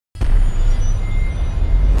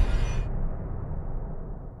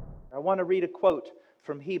want to read a quote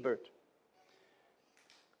from Hiebert.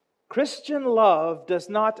 Christian love does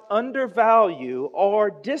not undervalue or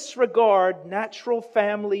disregard natural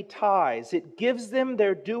family ties. It gives them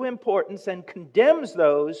their due importance and condemns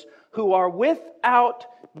those who are without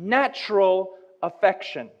natural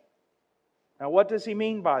affection. Now, what does he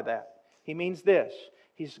mean by that? He means this.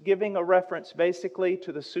 He's giving a reference basically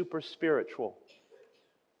to the super spiritual.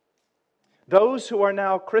 Those who are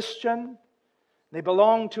now Christian, they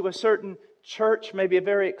belong to a certain church, maybe a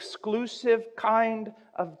very exclusive kind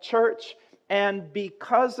of church, and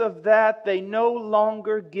because of that, they no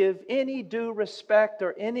longer give any due respect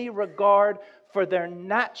or any regard for their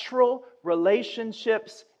natural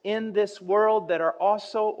relationships in this world that are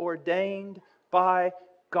also ordained by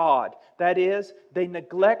God. That is, they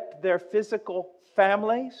neglect their physical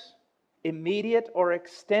families, immediate or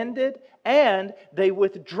extended, and they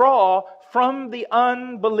withdraw from the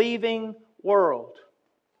unbelieving world.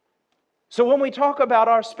 So when we talk about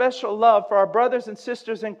our special love for our brothers and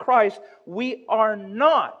sisters in Christ, we are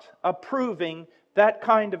not approving that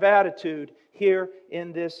kind of attitude here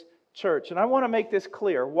in this church. And I want to make this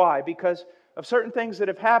clear. Why? Because of certain things that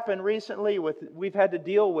have happened recently. We've had to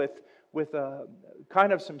deal with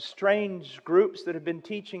kind of some strange groups that have been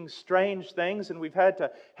teaching strange things, and we've had to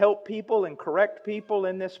help people and correct people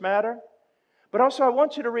in this matter. But also I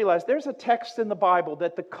want you to realize there's a text in the Bible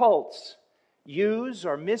that the cults use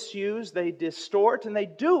or misuse, they distort, and they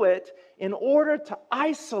do it in order to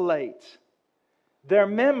isolate their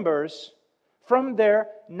members from their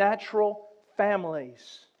natural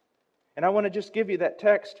families. And I want to just give you that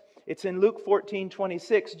text. It's in Luke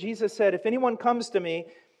 14:26. Jesus said, "If anyone comes to me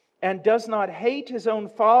and does not hate his own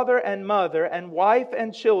father and mother and wife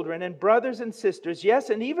and children and brothers and sisters,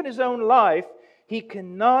 yes, and even his own life, he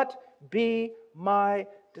cannot be my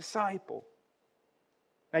disciple."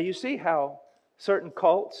 Now you see how certain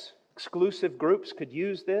cults, exclusive groups could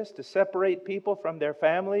use this to separate people from their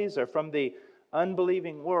families or from the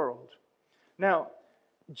unbelieving world. Now,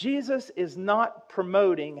 Jesus is not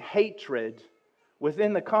promoting hatred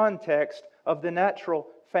within the context of the natural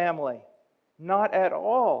family. Not at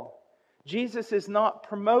all. Jesus is not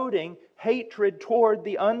promoting hatred toward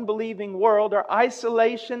the unbelieving world or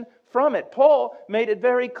isolation from it. Paul made it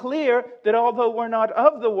very clear that although we're not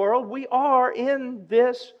of the world, we are in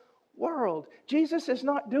this world. Jesus is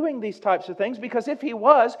not doing these types of things because if He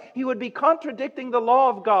was, He would be contradicting the law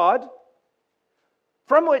of God,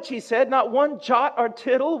 from which He said not one jot or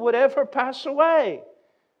tittle would ever pass away.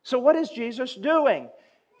 So what is Jesus doing?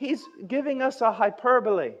 He's giving us a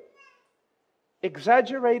hyperbole,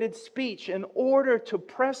 exaggerated speech in order to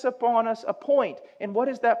press upon us a point. And what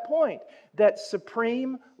is that point? That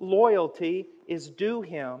supreme loyalty is due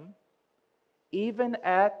Him, even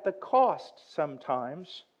at the cost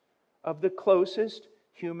sometimes of the closest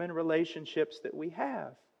human relationships that we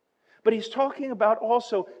have. But He's talking about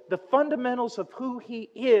also the fundamentals of who He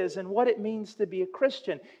is and what it means to be a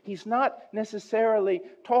Christian. He's not necessarily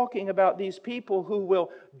talking about these people who will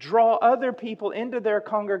draw other people into their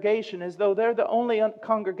congregation as though they're the only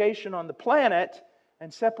congregation on the planet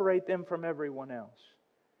and separate them from everyone else.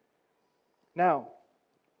 Now,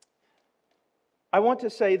 I want to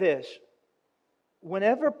say this.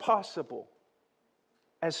 Whenever possible,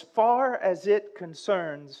 as far as it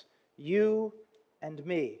concerns you and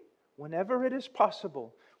me, whenever it is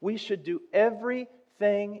possible, we should do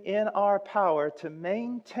everything in our power to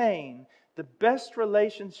maintain the best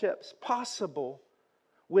relationships possible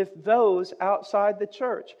with those outside the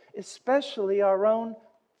church, especially our own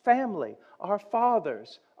family, our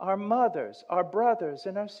fathers, our mothers, our brothers,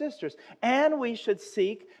 and our sisters. And we should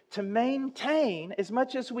seek to maintain, as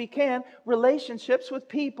much as we can, relationships with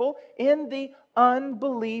people in the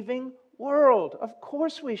unbelieving world. Of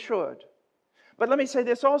course we should. But let me say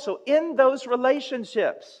this also. In those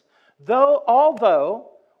relationships, although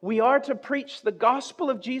we are to preach the gospel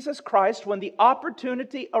of Jesus Christ when the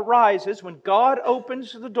opportunity arises, when God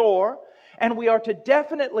opens the door, and we are to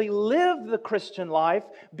definitely live the Christian life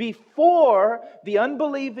before the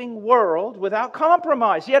unbelieving world without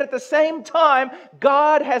compromise. Yet at the same time,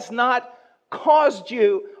 God has not caused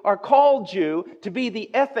you or called you to be the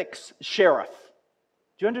ethics sheriff.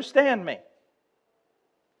 Do you understand me?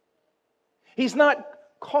 He's not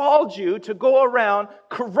called you to go around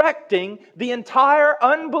correcting the entire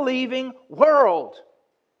unbelieving world.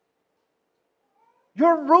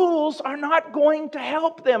 Your rules are not going to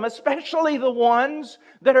help them, especially the ones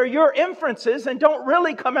that are your inferences and don't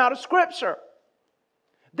really come out of Scripture.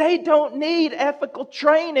 They don't need ethical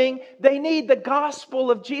training. They need the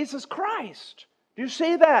gospel of Jesus Christ. Do you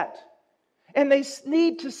see that? And they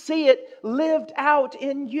need to see it lived out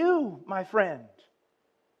in you, my friend.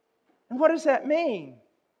 And what does that mean?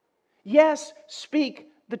 Yes, speak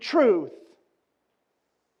the truth,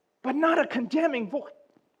 but not a condemning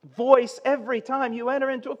voice every time you enter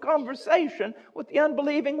into a conversation with the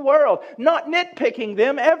unbelieving world. Not nitpicking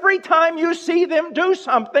them every time you see them do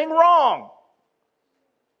something wrong.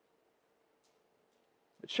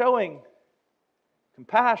 But showing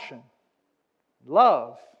compassion,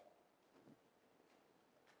 love,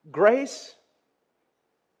 grace,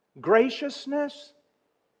 graciousness,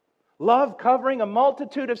 love covering a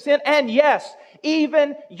multitude of sin, and yes,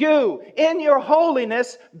 even you, in your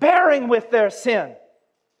holiness, bearing with their sin.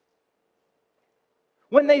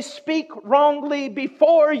 When they speak wrongly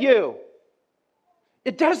before you,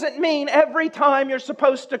 it doesn't mean every time you're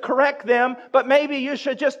supposed to correct them, but maybe you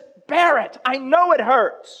should just bear it. I know it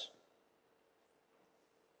hurts.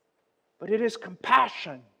 But it is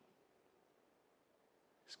compassion.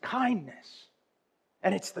 It's kindness.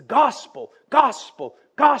 And it's the gospel, gospel,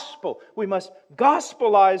 gospel. We must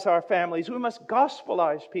gospelize our families. We must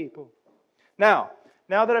gospelize people. Now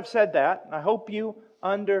that I've said that, I hope you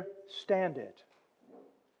understand it.